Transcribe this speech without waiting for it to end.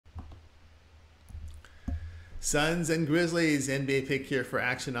Suns and Grizzlies NBA pick here for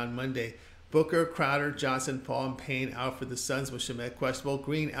action on Monday. Booker, Crowder, Johnson, Paul, and Payne out for the Suns with Shamet questionable.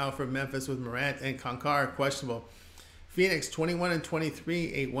 Green out for Memphis with Morant and Concar questionable. Phoenix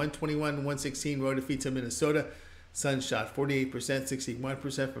 21-23, a 121-116 road defeat to Minnesota. Suns shot 48%,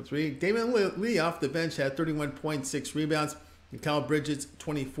 61% from three. Damian Lee off the bench had 31 points, 6 rebounds. And Kyle Bridges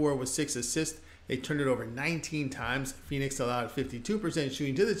 24 with 6 assists. They turned it over 19 times. Phoenix allowed 52%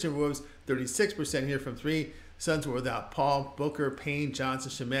 shooting to the Timberwolves, 36% here from three. Suns were without Paul, Booker, Payne,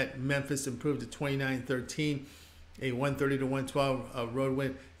 Johnson, Shamet. Memphis improved to 29-13, a 130-112 road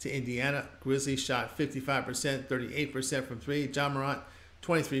win to Indiana. Grizzlies shot 55%, 38% from three. John Morant,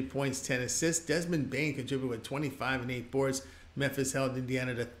 23 points, 10 assists. Desmond Bane contributed with 25 and 8 boards. Memphis held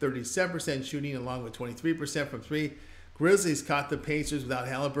Indiana to 37% shooting along with 23% from three. Grizzlies caught the Pacers without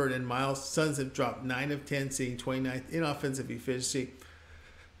Halliburton and Miles. Suns have dropped 9 of 10, sitting 29th in offensive efficiency.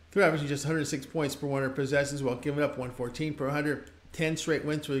 They're averaging just 106 points per 100 possessions while giving up 114 per 100. 10 straight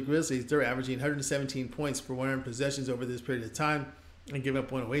wins for the Grizzlies. They're averaging 117 points per 100 possessions over this period of time and giving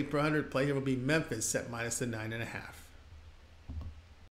up 108 per 100. Play here will be Memphis set minus the 9.5.